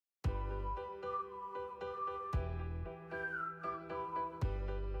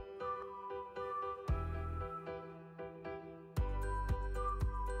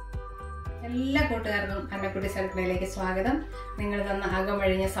എല്ലാ കൂട്ടുകാർക്കും അന്നക്കുട്ടീസ് അടുക്കളയിലേക്ക് സ്വാഗതം. നിങ്ങൾ തന്ന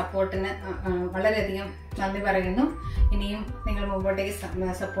അകമഴിഞ്ഞ സപ്പോർട്ടിന് വളരെയധികം നന്ദി പറയുന്നു. ഇനിയും നിങ്ങൾ മുമ്പോട്ടേക്ക്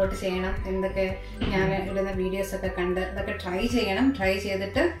സപ്പോർട്ട് ചെയ്യണം. എന്തൊക്കെ ഞാൻ ഇടുന്ന വീഡിയോസൊക്കെ കണ്ട് ഇതൊക്കെ ട്രൈ ചെയ്യണം. ട്രൈ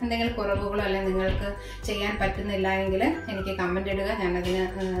ചെയ്തിട്ട് എന്തെങ്കിലും കുറവുകളോ അല്ലെങ്കിൽ നിങ്ങൾക്ക് ചെയ്യാൻ പറ്റുന്നില്ല എങ്കിൽ എനിക്ക് കമൻ്റ് ഇടുക. ഞാനതിന്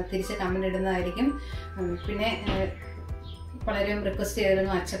തിരിച്ച് കമൻ്റ് ഇടുന്നതായിരിക്കും. പിന്നെ പലരും റിക്വസ്റ്റ്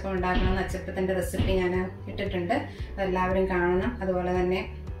ചെയ്തിരുന്നു അച്ചപ്പം ഉണ്ടാക്കണമെന്ന്. അച്ചപ്പത്തിൻ്റെ റെസിപ്പി ഞാൻ ഇട്ടിട്ടുണ്ട്, അതെല്ലാവരും കാണണം. അതുപോലെ തന്നെ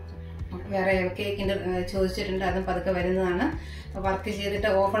വേറെ കേക്കിൻ്റെ ചോദിച്ചിട്ടുണ്ട്, അതും പതുക്കെ വരുന്നതാണ്. വർക്ക് ചെയ്തിട്ട്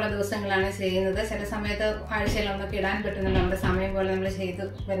ഓഫുള്ള ദിവസങ്ങളാണ് ചെയ്യുന്നത്. ചില സമയത്ത് ആഴ്ചയിലൊന്നൊക്കെ ഇടാൻ പറ്റുന്നുണ്ട്. നമ്മുടെ സമയം പോലെ നമ്മൾ ചെയ്ത്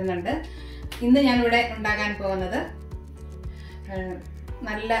വരുന്നുണ്ട്. ഇന്ന് ഞാനിവിടെ ഉണ്ടാക്കാൻ പോകുന്നത്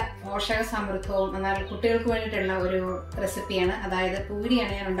നല്ല പോഷക സമൃദ്ധവും എന്നാൽ കുട്ടികൾക്ക് വേണ്ടിയിട്ടുള്ള ഒരു റെസിപ്പിയാണ്. അതായത്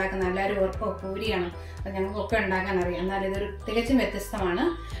പൂരിയാണ് ഞാൻ ഉണ്ടാക്കുന്നത്. എല്ലാവരും ഓർക്കോ പൂരിയാണ്, അത് ഞങ്ങൾക്കൊക്കെ ഉണ്ടാക്കാൻ അറിയാം. എന്നാൽ ഇതൊരു തികച്ചും വ്യത്യസ്തമാണ്.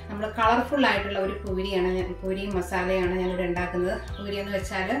 നമ്മൾ കളർഫുൾ ആയിട്ടുള്ള ഒരു പൂരിയും മസാലയാണ് ഞാനിവിടെ ഉണ്ടാക്കുന്നത്. പൂരി എന്ന്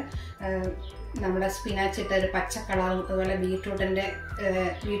വെച്ചാൽ നമ്മുടെ സ്പിനാച്ച് ഇട്ട ഒരു പച്ച കളറും അതുപോലെ ബീട്രൂട്ട്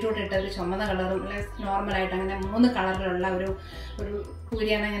ഇട്ട ഒരു ചുമന്ന കളറും അല്ലെ നോർമലായിട്ട് അങ്ങനെ 3 കളറിലുള്ള ഒരു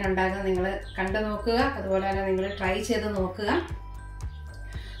പൂരിയാണ് ഞാൻ ഉണ്ടാക്കുന്നത്. നിങ്ങൾ കണ്ടു നോക്കുക, അതുപോലെ തന്നെ നിങ്ങൾ ട്രൈ ചെയ്ത് നോക്കുക.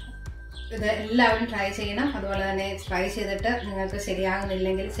 ഇത് എല്ലാവരും ട്രൈ ചെയ്യണം. അതുപോലെ തന്നെ ട്രൈ ചെയ്തിട്ട് നിങ്ങൾക്ക്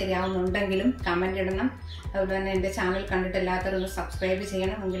ശരിയാകുന്നില്ലെങ്കിൽ ശരിയാവുന്നുണ്ടെങ്കിലും കമൻ്റ് ഇടണം. അതുപോലെ തന്നെ എൻ്റെ ചാനൽ കണ്ടിട്ടില്ലാത്തവരൊന്ന് സബ്സ്ക്രൈബ്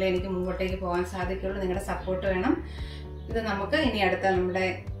ചെയ്യണം. എങ്കിലേ എനിക്ക് മുമ്പോട്ടേക്ക് പോകാൻ സാധിക്കുള്ളൂ. നിങ്ങളുടെ സപ്പോർട്ട് വേണം. ഇത് നമുക്ക് ഇനി അടുത്ത നമ്മുടെ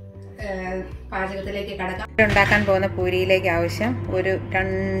പാചകത്തിലേക്ക് കടക്കാം. ഉണ്ടാക്കാൻ പോകുന്ന പൂരിയിലേക്ക് ആവശ്യം ഒരു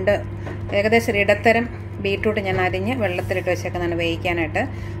ഏകദേശം ഇടത്തരം ബീട്രൂട്ട് ഞാൻ അരിഞ്ഞ് വെള്ളത്തിലിട്ട് വെച്ചേക്കുന്നതാണ് വേവിക്കാനായിട്ട്.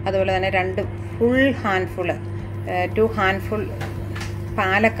 അതുപോലെ തന്നെ 2 ഹാൻഡ്ഫുൾ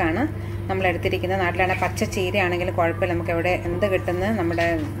പാലക്കാണ് നമ്മൾ എടുത്തിരിക്കുന്നത്. നാട്ടിലാണ് പച്ച ചീരയാണെങ്കിലും കുഴപ്പമില്ല. നമുക്ക് എവിടെ എന്ത് കിട്ടുന്ന നമ്മുടെ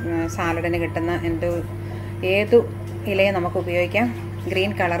സാലഡിന് കിട്ടുന്ന ഏതു ഇലയും നമുക്ക് ഉപയോഗിക്കാം.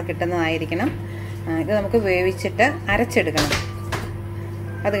 Green colour കിട്ടുന്നതായിരിക്കണം. ഇത് നമുക്ക് വേവിച്ചിട്ട് അരച്ചെടുക്കണം.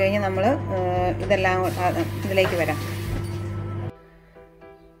 അത് കഴിഞ്ഞ് നമ്മൾ ഇതെല്ലാം ഇതിലേക്ക് വരാം.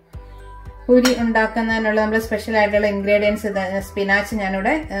 പൂരി ഉണ്ടാക്കുന്നതിനുള്ള നമ്മൾ സ്പെഷ്യൽ ആയിട്ടുള്ള ഇൻഗ്രീഡിയൻസ് സ്പിനാച്ച്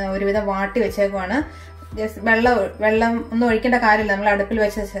ഞാനിവിടെ ഒരുവിധം വാട്ടി വെച്ചേക്കുവാണ്. ജസ്റ്റ് വെള്ളം ഒന്നും ഒഴിക്കേണ്ട കാര്യമില്ല. നമ്മൾ അടുപ്പിൽ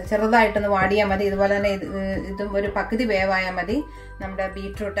വെച്ച് ചെറുതായിട്ടൊന്ന് വാടിയാൽ മതി. ഇതുപോലെ തന്നെ ഇതും ഒരു പകുതി വേവായാൽ മതി. നമ്മുടെ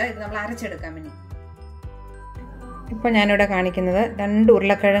ബീട്രൂട്ട് ഇത് നമ്മൾ അരച്ചെടുക്കാൻ വേണ്ടി. ഇപ്പോൾ ഞാനിവിടെ കാണിക്കുന്നത് 2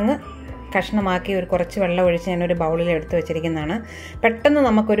 ഉരുളക്കിഴങ്ങ് കഷ്ണമാക്കി കുറച്ച് വെള്ളം ഒഴിച്ച് ഞാനൊരു ബൗളിൽ എടുത്ത് വെച്ചിരിക്കുന്നതാണ്. പെട്ടെന്ന്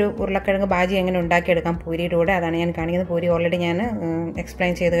നമുക്കൊരു ഉരുളക്കിഴങ്ങ് ബാജി എങ്ങനെ ഉണ്ടാക്കിയെടുക്കാം പൂരിയുടെ കൂടെ, അതാണ് ഞാൻ കാണിക്കുന്നത്. പൂരി ഓൾറെഡി ഞാൻ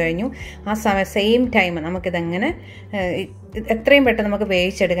എക്സ്പ്ലെയിൻ ചെയ്ത് കഴിഞ്ഞു. ആ സെയിം ടൈം നമുക്കിതെങ്ങനെ എത്രയും പെട്ടെന്ന് നമുക്ക്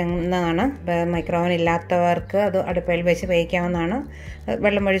വേവിച്ചെടുക്കുന്നതാണ്. മൈക്രോവൻ ഇല്ലാത്തവർക്ക് അത് അടുപ്പിൽ വെച്ച് വേവിക്കാവുന്നതാണ്.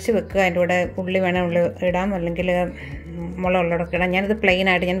 വെള്ളം ഒഴിച്ച് വെക്കുക. അതിൻ്റെ കൂടെ ഉള്ളി വേണം ഉള്ളി ഇടാം, അല്ലെങ്കിൽ മുളകുള്ളതൊക്കെ ഇടാം. ഞാനിത്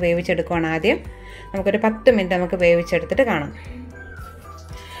പ്ലെയിനായിട്ട് ഞാൻ വേവിച്ചെടുക്കുകയാണ് ആദ്യം. നമുക്കൊരു 10 മിനിറ്റ് നമുക്ക് വേവിച്ചെടുത്തിട്ട് കാണാം.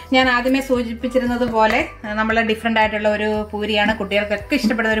 ഞാൻ ആദ്യമേ സൂചിപ്പിച്ചിരുന്നത് പോലെ നമ്മൾ ഡിഫറെൻ്റ് ആയിട്ടുള്ള ഒരു പൂരിയാണ്, കുട്ടികൾക്കൊക്കെ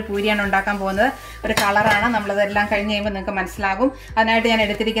ഇഷ്ടപ്പെടുന്ന ഒരു പൂരിയാണ് ഉണ്ടാക്കാൻ പോകുന്നത്. ഒരു കളറാണ്. നമ്മളതെല്ലാം കഴിഞ്ഞ് കഴിയുമ്പോൾ നിങ്ങൾക്ക് മനസ്സിലാകും. അതിനായിട്ട് ഞാൻ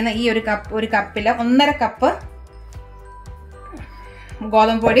എടുത്തിരിക്കുന്ന ഈ ഒരു കപ്പിൽ 1.5 കപ്പ്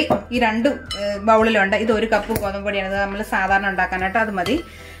ഗോതമ്പ് പൊടി. ഈ 2 ബൗളിലുണ്ട്. ഇത് 1 കപ്പ് ഗോതമ്പ് പൊടിയാണ്. ഇത് നമ്മൾ സാധാരണ ഉണ്ടാക്കാനായിട്ട് അത് മതി.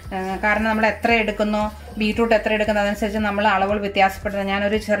 കാരണം നമ്മൾ എത്ര എടുക്കുന്നോ ബീട്രൂട്ട് എത്ര എടുക്കുന്നോ അതനുസരിച്ച് നമ്മൾ അളവുകൾ വ്യത്യാസപ്പെടുന്നത്.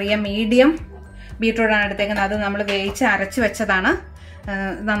 ഞാനൊരു ചെറിയ മീഡിയം ബീട്രൂട്ടാണ് എടുത്തേക്കുന്നത്. അത് നമ്മൾ വേവിച്ച് അരച്ച് വെച്ചതാണ്.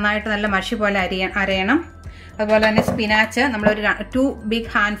 നന്നായിട്ട് നല്ല മഷി പോലെ അരയണം. അതുപോലെ തന്നെ സ്പിനാച്ച് നമ്മളൊരു 2 ബിഗ്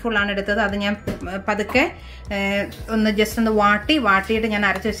ഹാൻഡ്ഫുൾ ആണ് എടുത്തത്. അത് ഞാൻ പതുക്കെ ജസ്റ്റ് ഒന്ന് വാട്ടിയിട്ട് ഞാൻ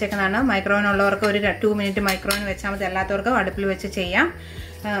അരച്ച് വെച്ചേക്കുന്നതാണ്. മൈക്രോവൻ ഉള്ളവർക്ക് ഒരു 2 മിനിറ്റ് മൈക്രോവൻ വെച്ചാൽ മതി. അല്ലാത്തവർക്ക് അടുപ്പിൽ വെച്ച് ചെയ്യാം.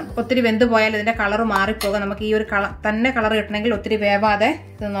 ഒത്തിരി വെന്ത് പോയാൽ ഇതിൻ്റെ കളർ മാറിപ്പോകും. നമുക്ക് ഈ ഒരു കളർ കിട്ടണമെങ്കിൽ ഒത്തിരി വേവാതെ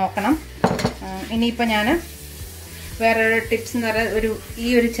ഇത് നോക്കണം. ഇനിയിപ്പോൾ ഞാൻ വേറൊരു ടിപ്സ് എന്ന് പറയുന്നത് ഈ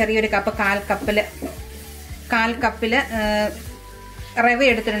ഒരു ചെറിയൊരു കപ്പ് കാൽ കപ്പിൽ റവ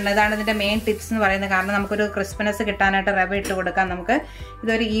എടുത്തിട്ടുണ്ട്. ഇതാണ് ഇതിൻ്റെ മെയിൻ ടിപ്സ് എന്ന് പറയുന്നത്. കാരണം നമുക്കൊരു ക്രിസ്പിനെസ് കിട്ടാനായിട്ട് റവ ഇട്ട് കൊടുക്കാം. നമുക്ക്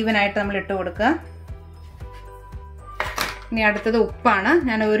ഇതൊരു ഈവനായിട്ട് നമ്മൾ ഇട്ട് കൊടുക്കുക. ഇനി അടുത്തത് ഉപ്പാണ്.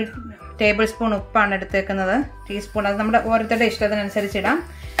 ഞാൻ 1 ടേബിൾ സ്പൂൺ ഉപ്പാണ് എടുത്തേക്കുന്നത്. ടീസ്പൂൺ അത് നമ്മുടെ ഓരോരുത്തരുടെ ഇഷ്ടത്തിനനുസരിച്ച് ഇടാം.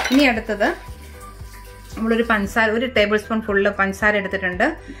 ഇനി അടുത്തത് നമ്മളൊരു പഞ്ചസാര 1 ടേബിൾ സ്പൂൺ ഫുള്ള് പഞ്ചസാര എടുത്തിട്ടുണ്ട്.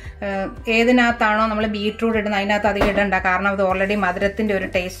 ഏതിനകത്താണോ നമ്മൾ ബീട്രൂട്ട് ഇടുന്നത് അതിനകത്ത് അധികം ഇടണ്ട. കാരണം അത് ഓൾറെഡി മധുരത്തിൻ്റെ ഒരു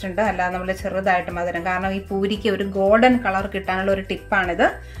ടേസ്റ്റ് ഉണ്ട്. അല്ലാതെ നമ്മൾ ചെറുതായിട്ട് മധുരം. കാരണം ഈ പൂരിക്ക് ഒരു ഗോൾഡൻ കളർ കിട്ടാനുള്ള ഒരു ടിപ്പാണിത്.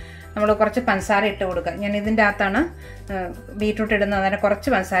 നമ്മൾ കുറച്ച് പഞ്ചസാര ഇട്ട് കൊടുക്കുക. ഞാൻ ഇതിൻ്റെ അകത്താണ് ബീട്രൂട്ട് ഇടുന്നത്, അതിനെ കുറച്ച്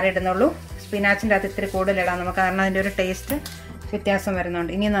പഞ്ചസാര ഇടുന്നുള്ളൂ. സ്പിനാച്ചിൻ്റെ അകത്ത് ഇത്തിരി കൂടുതലിടാം നമുക്ക്, കാരണം അതിൻ്റെ ഒരു ടേസ്റ്റ് വ്യത്യാസം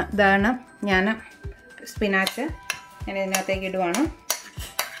വരുന്നുണ്ട്. ഇനി ഇതാണ് ഞാൻ സ്പിനാച്ച് ഞാൻ ഇതിനകത്തേക്ക് ഇടുവാണ്.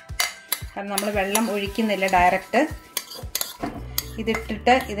 കാരണം നമ്മൾ വെള്ളം ഒഴിക്കുന്നില്ല, ഡയറക്റ്റ്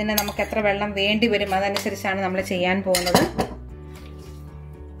ഇതിട്ടിട്ട് ഇതിന് നമുക്ക് എത്ര വെള്ളം വേണ്ടി വരും അതനുസരിച്ചാണ് നമ്മൾ ചെയ്യാൻ പോകുന്നത്.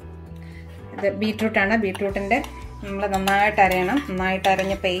 ഇത് ബീട്രൂട്ടാണ്. ബീട്രൂട്ടിൻ്റെ നമ്മൾ നന്നായിട്ട് അരയണം. നന്നായിട്ട്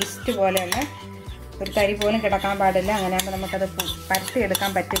അരഞ്ഞ് പേസ്റ്റ് പോലെയുള്ള ഒരു തരി പോലും കിടക്കാൻ പാടില്ല. അങ്ങനെ ആകുമ്പോൾ നമുക്കത്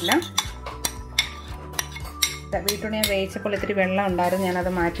പരത്തിയെടുക്കാൻ പറ്റില്ല. ബീട്രൂട്ട് ഞാൻ വേവിച്ചപ്പോൾ ഇത്തിരി വെള്ളം ഉണ്ടായിരുന്നു,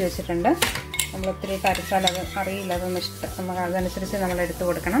 ഞാനത് മാറ്റി വെച്ചിട്ടുണ്ട്. നമ്മൾ ഒത്തിരി കരച്ചാൽ അത് അറിയില്ല, അതൊന്നും ഇഷ്ടം, നമുക്ക് അതനുസരിച്ച് നമ്മൾ എടുത്ത്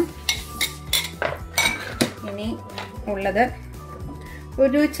കൊടുക്കണം. ഇനി ഉള്ളത്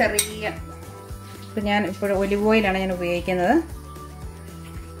ഒരു ചെറിയ, ഇപ്പം ഞാൻ ഇപ്പോൾ ഒലിവ് ഓയിലാണ് ഞാൻ ഉപയോഗിക്കുന്നത്.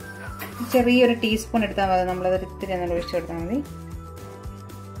 ചെറിയൊരു ടീസ്പൂൺ എടുത്താൽ മതി, നമ്മളത് ഇത്തിരി നല്ല ഒഴിച്ചു കൊടുത്താൽ മതി.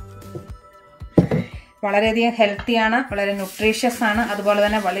 വളരെയധികം ഹെൽത്തിയാണ്, വളരെ ന്യൂട്രീഷ്യസ് ആണ്, അതുപോലെ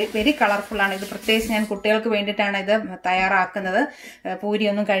തന്നെ വെരി കളർഫുള്ളാണ്. ഇത് പ്രത്യേകിച്ച് ഞാൻ കുട്ടികൾക്ക് വേണ്ടിയിട്ടാണ് ഇത് തയ്യാറാക്കുന്നത്.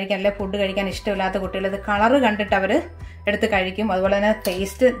 പൂരിയൊന്നും കഴിക്കാനില്ല, ഫുഡ് കഴിക്കാൻ ഇഷ്ടമില്ലാത്ത കുട്ടികൾ ഇത് കളറ് കണ്ടിട്ട് അവർ എടുത്ത് കഴിക്കും. അതുപോലെ തന്നെ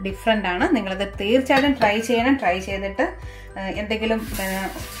ടേസ്റ്റ് ഡിഫറെൻ്റ് ആണ്. നിങ്ങളിത് തീർച്ചയായിട്ടും ട്രൈ ചെയ്യണം. ട്രൈ ചെയ്തിട്ട് എന്തെങ്കിലും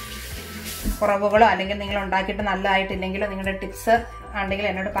കുറവുകളോ അല്ലെങ്കിൽ നിങ്ങൾ ഉണ്ടാക്കിയിട്ട് നല്ലതായിട്ടില്ലെങ്കിലോ നിങ്ങളുടെ ടിപ്സ് ഉണ്ടെങ്കിൽ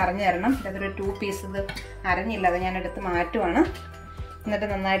എന്നോട് പറഞ്ഞു തരണം. അതൊരു 2 പീസ് ഇത് അരഞ്ഞില്ല, അത് ഞാൻ എടുത്ത് മാറ്റുവാണ്. എന്നിട്ട്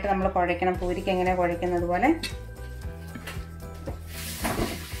നന്നായിട്ട് നമ്മൾ കുഴയ്ക്കണം, പൂരിക്ക് എങ്ങനെയാണ് കുഴയ്ക്കുന്നത് പോലെ.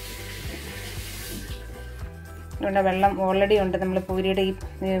 ഇവിടെ വെള്ളം ഓൾറെഡി ഉണ്ട്, നമ്മൾ പൂരിയുടെ ഈ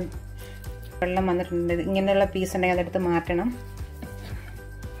വെള്ളം വന്നിട്ടുണ്ട്. ഇങ്ങനെയുള്ള പീസ് ഉണ്ടെങ്കിൽ അതെടുത്ത് മാറ്റണം.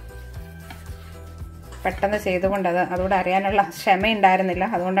 പെട്ടെന്ന് ചെയ്തുകൊണ്ട് അതുകൂടെ അറിയാനുള്ള ക്ഷമ ഉണ്ടായിരുന്നില്ല,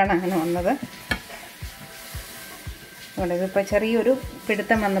 അതുകൊണ്ടാണ് അങ്ങനെ വന്നത്. അതുകൊണ്ട് ഇതിപ്പോൾ ചെറിയൊരു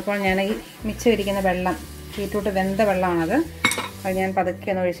പിടുത്തം വന്നപ്പോൾ ഞാൻ ഈ മിച്ചം ഇരിക്കുന്ന വെള്ളം, ബീറ്റ്റൂട്ട് വെന്ത വെള്ളമാണത്, അത് ഞാൻ പതുക്കെ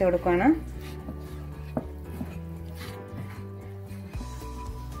ഒന്ന് ഒഴിച്ച് കൊടുക്കുകയാണ്.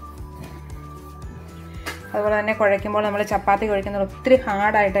 അതുപോലെ തന്നെ കുഴയ്ക്കുമ്പോൾ നമ്മൾ ചപ്പാത്തി കുഴയ്ക്കുന്നത് ഒത്തിരി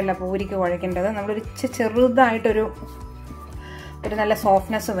ഹാർഡായിട്ടല്ല പൂരിക്ക് കുഴയ്ക്കേണ്ടത്. നമ്മളൊരു ചെറുതായിട്ടൊരു നല്ല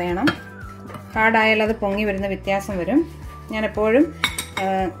സോഫ്റ്റ്നെസ് വേണം. ഹാർഡായാലും അത് പൊങ്ങി വരുന്ന വ്യത്യാസം വരും. ഞാൻ എപ്പോഴും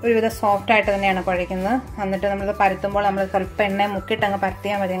ഒരുവിധം സോഫ്റ്റായിട്ട് തന്നെയാണ് കുഴയ്ക്കുന്നത്. എന്നിട്ട് നമ്മൾ പരത്തുമ്പോൾ നമ്മൾ സ്വല്പം എണ്ണ മുക്കിയിട്ട് അങ്ങ്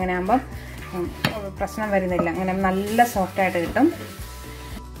പരത്തിയാൽ മതി. അങ്ങനെ ആകുമ്പം പ്രശ്നം വരുന്നില്ല, അങ്ങനെ നല്ല സോഫ്റ്റായിട്ട് കിട്ടും.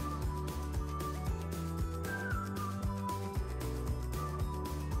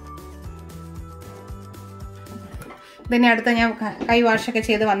 പിന്നെ അടുത്ത് ഞാൻ കൈ വാഷൊക്കെ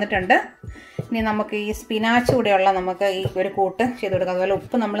ചെയ്ത് വന്നിട്ടുണ്ട്. ഇനി നമുക്ക് ഈ സ്പിനാച്ച് കൂടെയുള്ള നമുക്ക് ഈ ഒരു കൂട്ട് ചെയ്ത് കൊടുക്കാം. അതുപോലെ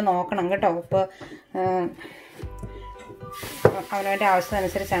ഉപ്പ് നമ്മൾ നോക്കണം കേട്ടോ. ഉപ്പ് അവനവൻ്റെ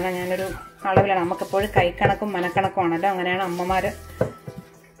ആവശ്യത്തിനനുസരിച്ചാണ്, ഞാനൊരു അളവിലാണ്. നമുക്കെപ്പോഴും കൈക്കണക്കും മനക്കണക്കുമാണല്ലോ, അങ്ങനെയാണ് അമ്മമാർ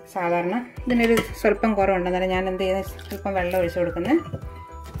സാധാരണ. ഇതിനൊരു സ്വല്പം കുറവുണ്ട്, അന്നേരം ഞാൻ എന്ത് ചെയ്യുന്നത്, സ്വല്പം വെള്ളം ഒഴിച്ചു കൊടുക്കുന്നത്.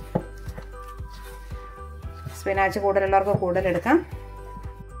 സ്പിനാച്ച് കൂടുതലുള്ളവർക്ക് കൂടുതലെടുക്കാം.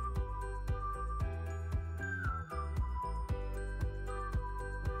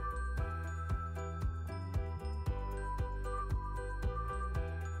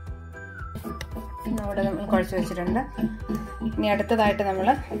 അവിടെ നമ്മൾ കുഴച്ച് വെച്ചിട്ടുണ്ട്. ഇനി അടുത്തതായിട്ട് നമ്മൾ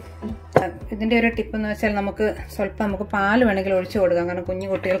ഇതിൻ്റെ ഒരു ടിപ്പ് എന്ന് വെച്ചാൽ നമുക്ക് സ്വല്പം പാൽ വേണമെങ്കിൽ ഒഴിച്ചു കൊടുക്കാം. കാരണം കുഞ്ഞു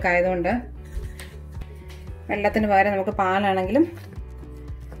കുട്ടികൾക്കായതുകൊണ്ട് വെള്ളത്തിന് പകരം നമുക്ക് പാലാണെങ്കിലും,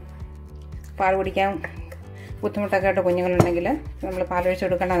 പാൽ കുടിക്കാൻ ബുദ്ധിമുട്ടൊക്കെ ആയിട്ട് കുഞ്ഞുങ്ങളുണ്ടെങ്കിൽ നമ്മൾ പാലൊഴിച്ച്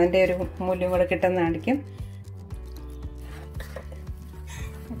കൊടുക്കണം. അതിൻ്റെ ഒരു മൂല്യം കൂടെ കിട്ടുന്നതായിരിക്കും.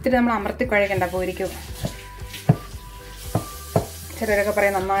 ഒത്തിരി നമ്മൾ അമർത്തി കുഴയ്ക്കണ്ട പൂരിക്കും. ചിലരൊക്കെ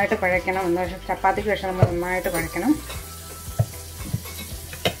പറയും നന്നായിട്ട് കുഴയ്ക്കണം എന്ന്. പക്ഷേ ചപ്പാത്തിക്ക് ശേഷം നമ്മൾ നന്നായിട്ട് കുഴയ്ക്കണം.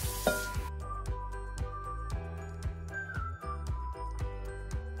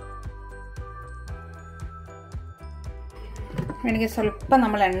 എനിക്ക് സ്വല്പം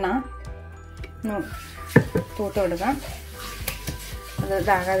നമ്മൾ എണ്ണ തൂത്ത് കൊടുക്കാം. അത്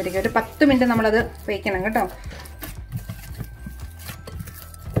ഇതാകാതിരിക്കും. ഒരു 10 മിനിറ്റ് നമ്മളത് വയ്ക്കണം കേട്ടോ.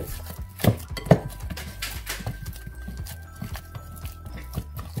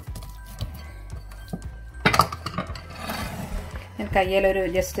 കയ്യിലൊരു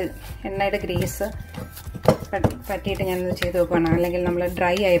ജസ്റ്റ് എണ്ണയുടെ ഗ്രീസ് പറ്റിയിട്ട് ഞാനത് ചെയ്ത് വെക്കുകയാണ്. അല്ലെങ്കിൽ നമ്മൾ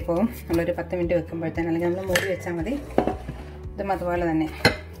ഡ്രൈ ആയി പോകും നമ്മളൊരു 10 മിനിറ്റ് വെക്കുമ്പോഴത്തേന്. അല്ലെങ്കിൽ നമ്മൾ മൂടി വെച്ചാൽ മതി. ഇതും അതുപോലെ തന്നെ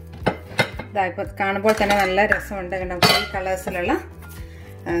ഇതായിപ്പോൾ കാണുമ്പോൾ തന്നെ നല്ല രസമുണ്ട്. നമുക്ക് ഈ കളേഴ്സിലുള്ള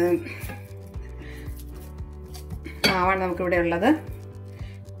മാവാണ് നമുക്കിവിടെ ഉള്ളത്.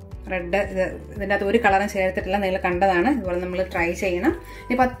 റെഡ്, ഇതിൻ്റെ അകത്ത് ഒരു കളറും ചേർത്തിട്ടില്ല, നിങ്ങൾ കണ്ടതാണ്. ഇതുപോലെ നമ്മൾ ട്രൈ ചെയ്യണം.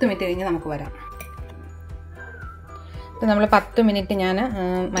 ഇനി 10 മിനിറ്റ് കഴിഞ്ഞ് നമുക്ക് വരാം. ഇത് നമ്മൾ 10 മിനിറ്റ് ഞാൻ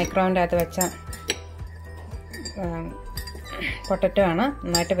മൈക്രോവേവിൻ്റെ അകത്ത് വെച്ച പൊട്ടറ്റോ ആണ്.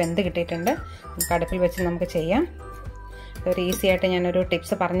 നന്നായിട്ട് വെന്ത് കിട്ടിയിട്ടുണ്ട്. നമുക്ക് അടുപ്പിൽ വെച്ച് നമുക്ക് ചെയ്യാം. ഒരു ഈസി ആയിട്ട് ഞാനൊരു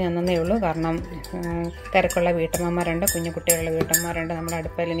ടിപ്സ് പറഞ്ഞു തന്നേ ഉള്ളൂ. കാരണം തിരക്കുള്ള വീട്ടമ്മമാരുണ്ട്, കുഞ്ഞു കുട്ടികളുള്ള വീട്ടമ്മമാരുണ്ട്. നമ്മുടെ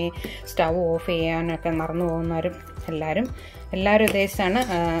അടുപ്പിൽ ഇനി സ്റ്റൗ ഓഫ് ചെയ്യാനൊക്കെ മറന്നു പോകുന്നവരും എല്ലാവരും ഉദ്ദേശിച്ചാണ്.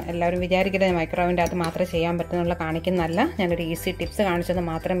 എല്ലാവരും വിചാരിക്കരുത് മൈക്രോവേവിൻ്റെ അകത്ത് മാത്രമേ ചെയ്യാൻ പറ്റുന്നുള്ള കാണിക്കുന്നതല്ല. ഞാനൊരു ഈസി ടിപ്സ് കാണിച്ചത്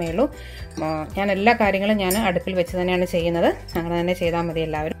മാത്രമേ ഉള്ളൂ. ഞാൻ എല്ലാ കാര്യങ്ങളും ഞാൻ അടുപ്പിൽ വെച്ച് തന്നെയാണ് ചെയ്യുന്നത്. അങ്ങനെ തന്നെ ചെയ്താൽ മതി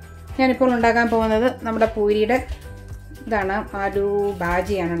എല്ലാവരും. ഞാനിപ്പോൾ ഉണ്ടാക്കാൻ പോകുന്നത് നമ്മുടെ പൂരിയുടെ ഇതാണ്, ആലു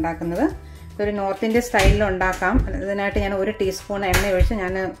ഭാജിയാണ് ഉണ്ടാക്കുന്നത്. ഇതൊരു നോർത്ത് ഇന്ത്യൻ സ്റ്റൈലിൽ ഉണ്ടാക്കാം. ഇതിനായിട്ട് ഞാൻ 1 ടീസ്പൂൺ എണ്ണ ഒഴിച്ച്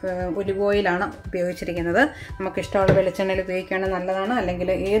ഞാൻ ഒലിവ് ഓയിലാണ് ഉപയോഗിച്ചിരിക്കുന്നത്. നമുക്ക് ഇഷ്ടമുള്ള വെളിച്ചെണ്ണയിൽ ഉപയോഗിക്കുകയാണെങ്കിൽ നല്ലതാണ്, അല്ലെങ്കിൽ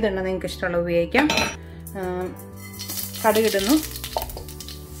ഏതെണ്ണ നിങ്ങൾക്ക് ഇഷ്ടമുള്ള ഉപയോഗിക്കാം. കടുകിടുന്നു.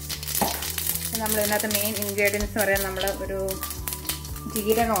 നമ്മൾ ഇതിനകത്ത് മെയിൻ ഇൻഗ്രീഡിയൻസ് പറയാൻ നമ്മൾ ഒരു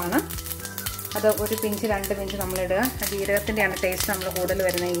ജീരകമാണ്. അത് ഒരു പിഞ്ച് 2 പിഞ്ച് നമ്മളിടുക. ജീരകത്തിൻ്റെയാണ് ടേസ്റ്റ് നമ്മൾ കൂടുതൽ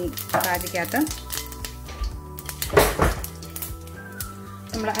വരുന്നത് ഈ കാജിക്കകത്ത്.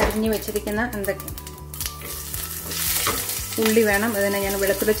 നമ്മൾ അരിഞ്ഞു വെച്ചിരിക്കുന്ന ഉള്ളി വേണം. ഇതിനെ ഞാൻ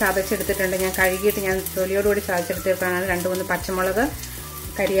വെളുത്തുള്ളി ചതച്ചെടുത്തിട്ടുണ്ട്. ഞാൻ കഴുകിയിട്ട് ഞാൻ തൊലിയോടുകൂടി ചതച്ചെടുത്തിട്ടാണ്. 2-3 പച്ചമുളക്,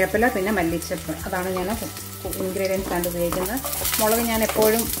 കരിവേപ്പില, പിന്നെ മല്ലിച്ചപ്പ്. അതാണ് ഞാൻ ഇൻഗ്രീഡിയൻസ് ആണ് ഉപയോഗിക്കുന്നത്. മുളക് ഞാൻ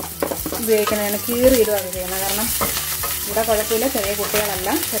എപ്പോഴും ഉപയോഗിക്കുന്നത് ഞാൻ കീറിയിടുകയാണ് ചെയ്യുന്നത്. കാരണം ഇവിടെ കുഴപ്പമില്ല, ചെറിയ കുട്ടികളല്ല.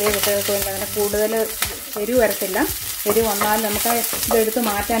 ചെറിയ കുട്ടികൾക്ക് വേണ്ടി അങ്ങനെ കൂടുതൽ എരിവ് വരത്തില്ല. എരിവ് വന്നാൽ നമുക്ക് ഇതെടുത്ത്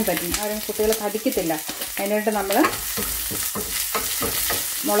മാറ്റാൻ പറ്റും. അവരും കുട്ടികൾ കടിക്കത്തില്ല. അതിനായിട്ട് നമ്മൾ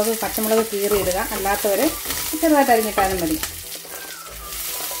പച്ചമുളക് കീറിയിടുക. അല്ലാത്തവർ ചെറുതായിട്ട് അരിഞ്ഞിട്ടാലും മതി.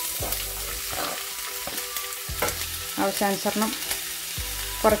 ആവശ്യാനുസരണം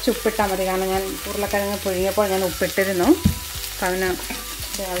കുറച്ച് ഉപ്പിട്ടാൽ മതി. കാരണം ഞാൻ ഉരുളക്കിഴങ്ങ് പുഴുങ്ങിയപ്പോൾ ഞാൻ ഉപ്പിട്ടിരുന്നു. അപ്പം അതിന്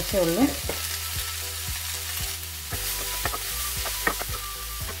ആവശ്യമുള്ളൂ.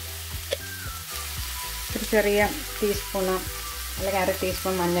 ഒരു ചെറിയ ടീസ്പൂണ് അല്ലെങ്കിൽ 1/2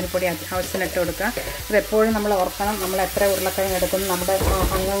 ടീസ്പൂൺ മഞ്ഞൾപ്പൊടി ആവശ്യത്തിനിട്ട് കൊടുക്കുക. ഇതെപ്പോഴും നമ്മൾ ഓർക്കണം, നമ്മൾ എത്ര ഉരുളക്കിഴങ്ങ് എടുക്കുന്നു നമ്മുടെ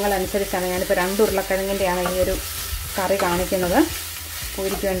അംഗങ്ങളനുസരിച്ചാണ്. ഞാനിപ്പോൾ 2 ഉരുളക്കിഴങ്ങിൻ്റെയാണ് ഈ ഒരു കറി കാണിക്കുന്നത്,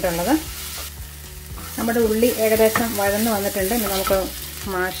 പൂരിക്ക് വേണ്ടിയുള്ളത്. നമ്മുടെ ഉള്ളി ഏകദേശം വഴന്ന് വന്നിട്ടുണ്ട്. ഇനി നമുക്ക്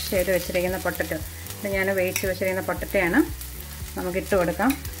മാഷ് ചെയ്ത് വെച്ചിരിക്കുന്ന പൊട്ടറ്റോ, ഇത് ഞാൻ വേവിച്ച് വെച്ചിരിക്കുന്ന പൊട്ടറ്റോയാണ്, നമുക്കിട്ട്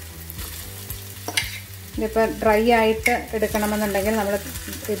കൊടുക്കാം. ഇതിപ്പോൾ ഡ്രൈ ആയിട്ട് എടുക്കണമെന്നുണ്ടെങ്കിൽ നമ്മൾ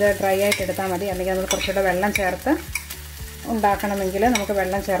ഇത് ഡ്രൈ ആയിട്ട് എടുത്താൽ മതി. അല്ലെങ്കിൽ നമ്മൾ കുറച്ചുകൂടെ വെള്ളം ചേർത്ത് ഉണ്ടാക്കണമെങ്കിൽ നമുക്ക്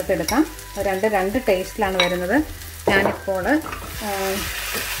വെള്ളം ചേർത്ത് എടുക്കാം. രണ്ട് ടേസ്റ്റിലാണ് വരുന്നത്. ഞാനിപ്പോൾ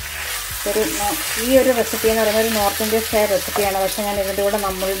ഈ ഒരു റെസിപ്പി എന്ന് പറയുന്നത് ഒരു നോർത്ത് ഇന്ത്യൻ സ്റ്റൈൽ റെസിപ്പിയാണ്. പക്ഷേ ഞാൻ ഇതിൻ്റെ കൂടെ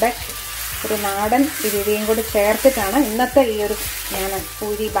നമ്മളുടെ ഒരു നാടൻ രീതിയും കൂടി ചേർത്തിട്ടാണ് ഇന്നത്തെ ഈ ഒരു ഞാൻ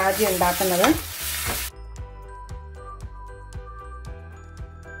പൂരി ബാജി ഉണ്ടാക്കുന്നത്.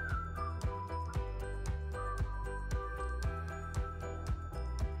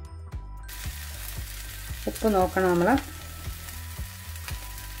 ഉപ്പ് നോക്കണം നമ്മൾ.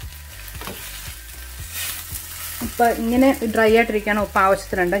 ഉപ്പ് ഇങ്ങനെ ഡ്രൈ ആയിട്ടിരിക്കുകയാണ്. ഉപ്പ്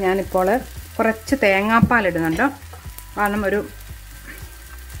ആവശ്യത്തിനുണ്ട്. ഞാനിപ്പോൾ കുറച്ച് തേങ്ങാപ്പാൽ ഇടുന്നുണ്ട്. കാരണം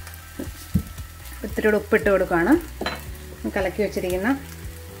ഇത്തിരി കൂടെ ഉപ്പിട്ട് കൊടുക്കുകയാണ്. കലക്കി വെച്ചിരിക്കുന്ന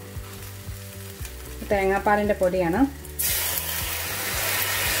തേങ്ങാപ്പാലിൻ്റെ പൊടിയാണ്.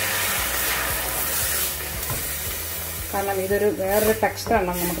 കാരണം ഇതൊരു വേറൊരു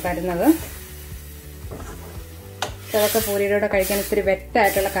ടെക്സ്ചറാണ് നമുക്ക് തരുന്നത്. ചിലർക്ക് പൂരിയുടെ കഴിക്കാൻ ഇത്തിരി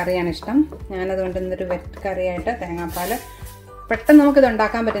വെറ്റായിട്ടുള്ള കറിയാണ് ഇഷ്ടം. ഞാനതുകൊണ്ട് ഇന്നൊരു വെറ്റ് കറിയായിട്ട് തേങ്ങാപ്പാൽ പെട്ടെന്ന് നമുക്കിത്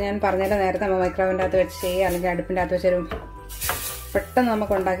ഉണ്ടാക്കാൻ പറ്റും. ഞാൻ പറഞ്ഞല്ലോ നേരത്തെ മൈക്രോവേവിൻ്റെ അകത്ത് വെച്ച് ചെയ്യുക, അല്ലെങ്കിൽ അടുപ്പിൻ്റെ അകത്ത് വെച്ചൊരു പെട്ടെന്ന്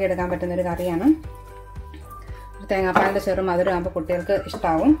നമുക്ക് ഉണ്ടാക്കിയെടുക്കാൻ പറ്റുന്നൊരു കറിയാണ്. തേങ്ങാപ്പാലിൻ്റെ ചെറു മധുരം ആകുമ്പോൾ കുട്ടികൾക്ക്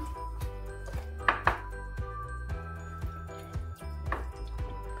ഇഷ്ടമാവും.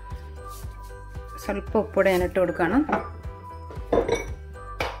 സ്വല്പം ഉപ്പൂടെ ഞാൻ ഇട്ട് കൊടുക്കുകയാണ്.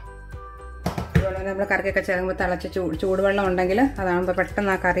 നമ്മൾ കറിക്കൊക്കെ ചേർക്കുമ്പോൾ തിളച്ച് ചൂടുവെള്ളം ഉണ്ടെങ്കിൽ അതാകുമ്പോൾ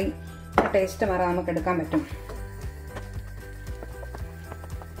പെട്ടെന്ന് ആ കറി ടേസ്റ്റ് മാറാൻ നമുക്ക് എടുക്കാൻ പറ്റും.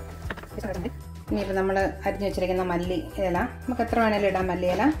 ഇനിയിപ്പോൾ നമ്മൾ അരിഞ്ഞു വെച്ചിരിക്കുന്ന മല്ലി ഇല, നമുക്ക് എത്ര വേണേലും ഇടാം. മല്ലി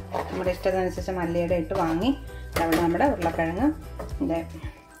ഇല നമ്മുടെ ഇഷ്ടത്തിനനുസരിച്ച് മല്ലിയുടെ ഇട്ട് വാങ്ങി അവിടെ നമ്മുടെ ഉരുളക്കിഴങ്ങ്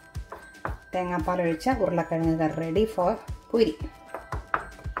തേങ്ങാപ്പാൽ ഒഴിച്ച ഉരുളക്കിഴങ്ങ് കറി റെഡി ഫോർ പൂരി.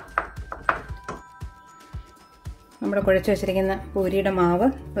 നമ്മുടെ കുഴച്ച് വെച്ചിരിക്കുന്ന പൂരിയുടെ മാവ്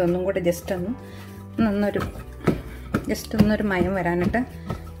ഒന്നും കൂടി ജസ്റ്റ് ഒന്നൊരു മയം വരാനിട്ട്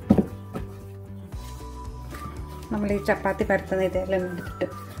നമ്മൾ ഈ ചപ്പാത്തി പരത്തുന്ന ഇതെല്ലാം എടുത്തിട്ട്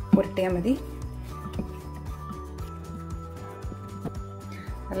ഉരുട്ടിയാൽ മതി.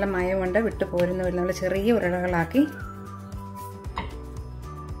 നല്ല മയം കൊണ്ട് വിട്ട് പോരുന്നില്ല. നമ്മൾ ചെറിയ ഉരുളകളാക്കി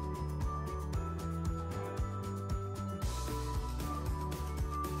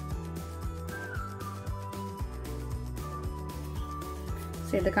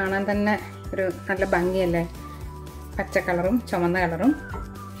ഇത് കാണാൻ തന്നെ ഒരു നല്ല ഭംഗിയല്ലേ, പച്ച കളറും ചുവന്ന കളറും.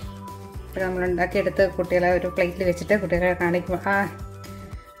 നമ്മൾ ഉണ്ടാക്കിയെടുത്ത് കുട്ടികളെ ഒരു പ്ലേറ്റിൽ വെച്ചിട്ട് കുട്ടികളെ കാണിക്കുമ്പോൾ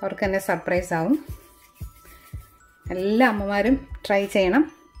അവർക്ക് തന്നെ സർപ്രൈസ് ആവും. എല്ലാ അമ്മമാരും ട്രൈ ചെയ്യണം.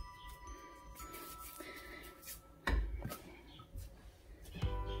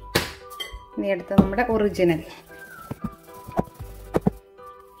 ഇനി അടുത്ത നമ്മുടെ ഒറിജിനൽ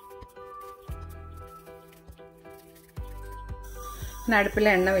അടുപ്പിൽ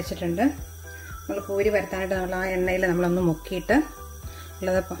എണ്ണ വെച്ചിട്ടുണ്ട്. നമ്മൾ പൂരി പരത്താനായിട്ട് നമ്മൾ ആ എണ്ണയിൽ നമ്മളൊന്ന് മുക്കിയിട്ട്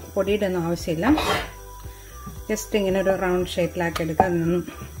ഉള്ളത് പൊടിയുടെ ഒന്നും ആവശ്യമില്ല. ജസ്റ്റ് ഇങ്ങനെ ഒരു റൗണ്ട് ഷേപ്പിലാക്കി എടുക്കുക. അതിനൊന്നും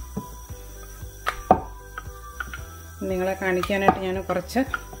നിങ്ങളെ കാണിക്കാനായിട്ട് ഞാൻ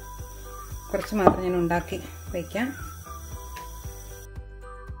കുറച്ച് മാത്രം ഞാൻ ഉണ്ടാക്കി വയ്ക്കാം.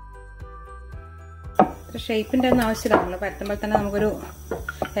 ഒരു ഷേപ്പിൻ്റെ ഒന്നും ആവശ്യമില്ല. നമ്മൾ പരത്തുമ്പോൾ തന്നെ നമുക്കൊരു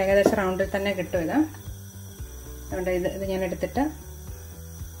ഏകദേശം റൗണ്ടിൽ തന്നെ കിട്ടും ഇത്. അതുകൊണ്ട് ഇത് ഞാൻ എടുത്തിട്ട്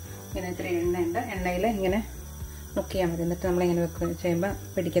ഇങ്ങനെ ഇത്തിരി എണ്ണയുണ്ട്, എണ്ണയിൽ ഇങ്ങനെ മുക്കിയാൽ മതി. എന്നിട്ട് നമ്മളിങ്ങനെ വെക്കുക ചെയ്യുമ്പോൾ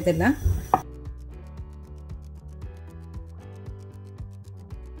പിടിക്കത്തില്ല.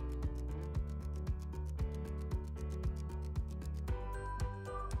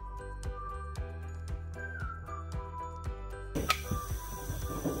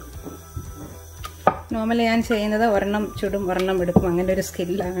 നോർമലി ഞാൻ ചെയ്യുന്നത് ഒരെണ്ണം ചുടും ഒരെണ്ണം എടുക്കും, അങ്ങനെ ഒരു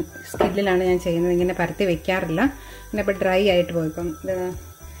സ്കില്ലിലാണ് ഞാൻ ചെയ്യുന്നത്. ഇങ്ങനെ പരത്തി വെക്കാറില്ല. പിന്നെ ഇപ്പോൾ ഡ്രൈ ആയിട്ട് പോയി. ഇപ്പം ഇത്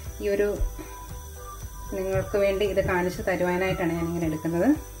ഈ ഒരു നിങ്ങൾക്ക് വേണ്ടി ഇത് കാണിച്ച് തരുവാനായിട്ടാണ് ഞാനിങ്ങനെ എടുക്കുന്നത്.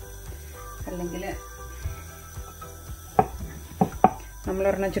 അല്ലെങ്കിൽ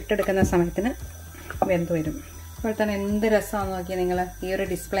നമ്മളൊരെണ്ണം ചുട്ടെടുക്കുന്ന സമയത്തിന് വെന്ത് വരും. അപ്പോൾ തന്നെ എന്ത് രസമാണെന്ന് നോക്കി നിങ്ങൾ. ഈ ഒരു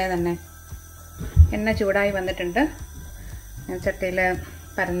ഡിസ്പ്ലേ തന്നെ എണ്ണ ചൂടായി വന്നിട്ടുണ്ട്. ഞാൻ ചട്ടിയിൽ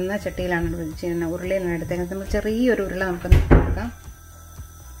പരന്ന ചട്ടിയിലാണ് ചെയ്യുന്നത്. ഉരുളിയാണ് എടുത്തേക്കുന്നത്. നമ്മൾ ചെറിയൊരു ഉരുള നമുക്കൊന്ന് കൊടുക്കാം.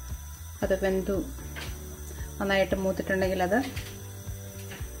 അത് വെന്തു നന്നായിട്ട് മൂത്തിട്ടുണ്ടെങ്കിൽ അത്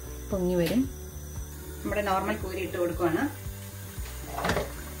പൊങ്ങി വരും. നമ്മുടെ നോർമൽ പൂരി ഇട്ട് കൊടുക്കുവാണ്.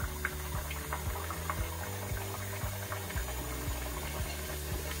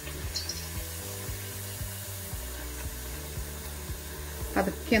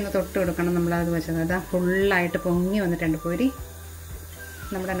 അതൊക്കെ ഒന്ന് തൊട്ട് കൊടുക്കണം നമ്മളത് വെച്ചത്. അതാ ഫുള്ളായിട്ട് പൊങ്ങി വന്നിട്ടുണ്ട് പൂരി.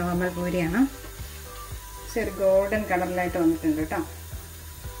 നമ്മുടെ നോർമൽ പൂരിയാണ്. ചെറു ഗോൾഡൻ കളറിലായിട്ട് വന്നിട്ടുണ്ട് കേട്ടോ.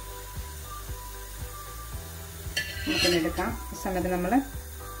 നമുക്കിത് എടുക്കാം. ഈ സമയത്ത് നമ്മൾ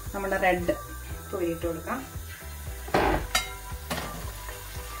നമ്മുടെ റെഡ് പൂരി ഇട്ട് കൊടുക്കാം.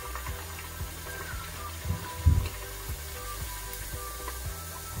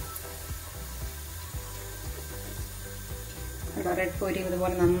 റെഡ് പൂരി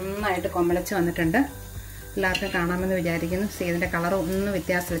ഇതുപോലെ നന്നായിട്ട് കൊമ്പളച്ച് വന്നിട്ടുണ്ട്. എല്ലാവർക്കും കാണാമെന്ന് വിചാരിക്കുന്നു. ഇതിൻ്റെ കളർ ഒന്നും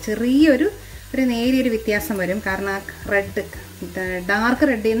വ്യത്യാസമില്ല. ചെറിയൊരു നേരിയൊരു വ്യത്യാസം വരും. കാരണം ആ റെഡ് ഡാർക്ക്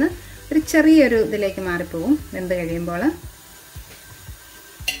റെഡിൽ നിന്ന് ഒരു ചെറിയൊരു ഇതിലേക്ക് മാറിപ്പോവും വെന്ത് കഴിയുമ്പോൾ.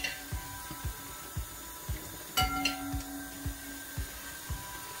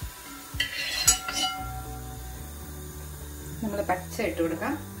 നമ്മൾ പച്ച ഇട്ട്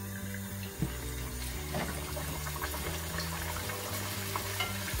കൊടുക്കാം.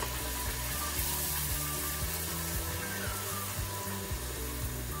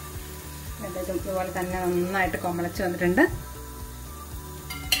 ഇതുപോലെ തന്നെ നന്നായിട്ട് കൊമളച്ച് വന്നിട്ടുണ്ട്.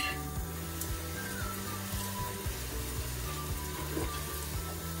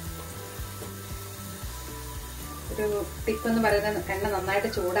 ഒരു ടിപ്പ് എന്ന് പറയുന്നത് എണ്ണ നന്നായിട്ട്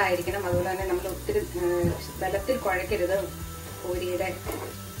ചൂടായിരിക്കണം. അതുപോലെ തന്നെ നമ്മൾ ഒത്തിരി ബലത്തിൽ കുഴക്കരുത് പൂരിയുടെ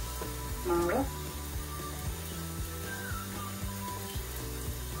മാവ്.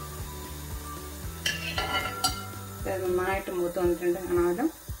 നന്നായിട്ട് മൂത്ത് വന്നിട്ടുണ്ട്. കാണാമല്ലോ.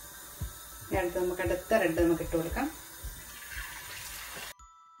 അടുത്ത് നമുക്ക് അടുത്ത റെഡ് നമുക്ക് ഇട്ട് കൊടുക്കാം.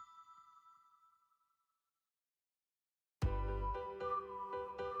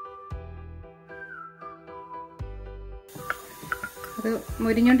 അത്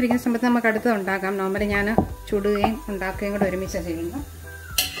മുരിഞ്ഞുകൊണ്ടിരിക്കുന്ന സമയത്ത് നമുക്ക് അടുത്തത് ഉണ്ടാക്കാം. നോർമലി ഞാൻ ചുടുകയും ഉണ്ടാക്കുകയും കൂടെ ഒരുമിച്ചാണ് ചെയ്യുന്നത്.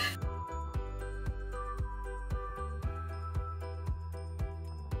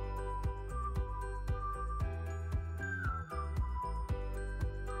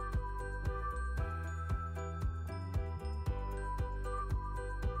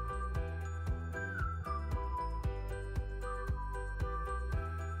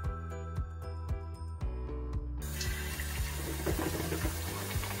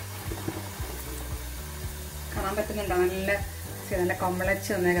 കാണാൻ പറ്റുന്നുണ്ടോ? നല്ല കൊമ്പളച്ച്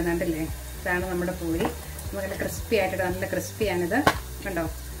വന്നേക്കുന്നുണ്ടല്ലേ? ഇതാണ് നമ്മുടെ പൂരി. നല്ല ക്രിസ്പി ആയിട്ട് നല്ല ക്രിസ്പിയാണിത്. കണ്ടോ?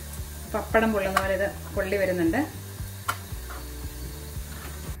 പപ്പടം പൊള്ളുന്ന പോലെ ഇത് പൊള്ളി വരുന്നുണ്ട്.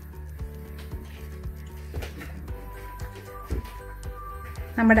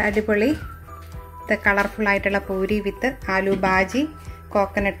 നമ്മുടെ അടിപൊളി കളർഫുൾ ആയിട്ടുള്ള പൂരി വിത്ത് ആലു ബാജി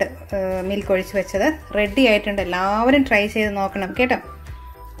കോക്കനട്ട് മിൽക്ക് ഒഴിച്ച് വെച്ചത് റെഡി ആയിട്ടുണ്ട്. എല്ലാവരും ട്രൈ ചെയ്ത് നോക്കണം കേട്ടോ.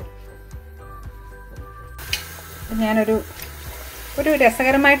 ഞാനൊരു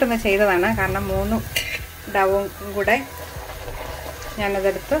രസകരമായിട്ടൊന്ന് ചെയ്തതാണ്. കാരണം 3 ഡവും കൂടെ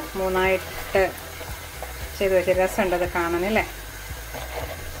ഞാനതെടുത്ത് 3ആയിട്ട് ചെയ്ത് വെച്ച് രസമുണ്ട് അത് കാണാനല്ലേ.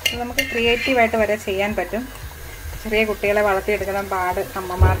 നമുക്ക് ക്രിയേറ്റീവായിട്ട് വരെ ചെയ്യാൻ പറ്റും. ചെറിയ കുട്ടികളെ വളർത്തിയെടുക്കുന്ന പാട്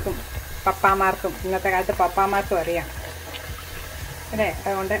അമ്മമാർക്കും പപ്പാമാർക്കും ഇന്നത്തെ കാലത്ത് പപ്പാമാർക്കും അറിയാം അല്ലേ.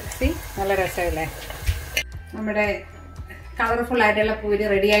 അതുകൊണ്ട് നല്ല രസമില്ലേ. നമ്മുടെ കളർഫുൾ ആയിട്ടുള്ള പൂരി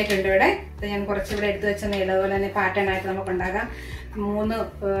റെഡി ആയിട്ടുണ്ട്. ഇവിടെ ഇത് ഞാൻ കുറച്ചിവിടെ എടുത്ത് വെച്ചെന്നേ. അതുപോലെ തന്നെ പാറ്റേൺ ആയിട്ട് നമുക്ക് ഉണ്ടാക്കാം. 3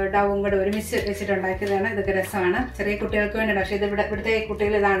 ഡവും കൂടെ ഒരുമിച്ച് വെച്ചിട്ടുണ്ടാക്കിയതാണ്. ഇതൊക്കെ രസമാണ്. ചെറിയ കുട്ടികൾക്ക് വേണ്ടിയാണ്. പക്ഷേ ഇവിടുത്തെ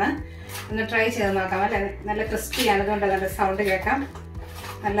കുട്ടികൾ ഇതാണ്. ഒന്ന് ട്രൈ ചെയ്ത് നോക്കാം അല്ലേ. നല്ല ക്രിസ്പിയാണ്. അതുകൊണ്ട് നല്ല സൗണ്ട് കേൾക്കാം.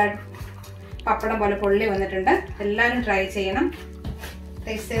 നല്ല പപ്പടം പോലെ പൊള്ളി വന്നിട്ടുണ്ട്. എല്ലാവരും ട്രൈ ചെയ്യണം.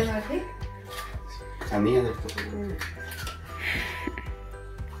 ടേസ്റ്റ് ചെയ്ത് നോക്കി.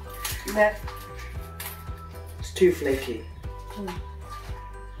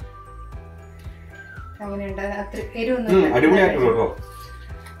 അങ്ങനെയുണ്ട്. അത്ര എരിവൊന്നും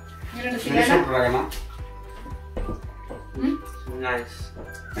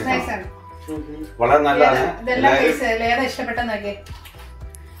ഇതെല്ലാം ഏതാ ഇഷ്ടപ്പെട്ടെന്ന് നോക്കിയേ.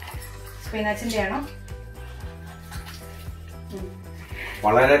 സ്പിനാച്ചിന്റെ ആണോ?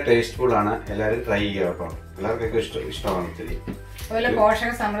 വളരെ ടേസ്റ്റ്ഫുൾ ആണ്. എല്ലാവരും ട്രൈ ചെയ്യുക കേട്ടോ. എല്ലാവർക്കും ഇഷ്ടമാണ്. അതുപോലെ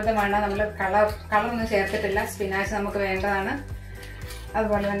പോഷക സമൃദ്ധമാണ്. നമ്മൾ കളറൊന്നും ചേർത്തിട്ടില്ല. സ്പിനാച്ച് നമുക്ക് വേണ്ടതാണ്.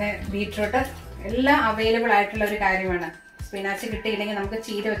 അതുപോലെ തന്നെ ബീട്രൂട്ട് എല്ലാം അവൈലബിൾ ആയിട്ടുള്ള ഒരു കാര്യമാണ്. സ്പിനാച്ച് കിട്ടിയില്ലെങ്കിൽ നമുക്ക്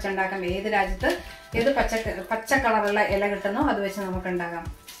ചീര വെച്ചുണ്ടാക്കാം. ഏത് രാജ്യത്ത് ഏത് പച്ച കളറുള്ള ഇല കിട്ടുന്നോ അത് വെച്ച് നമുക്ക് ഉണ്ടാക്കാം.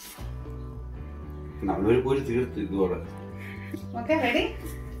 Okay, ready?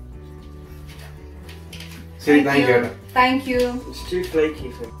 Thank you. Thank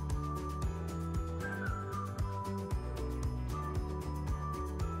you.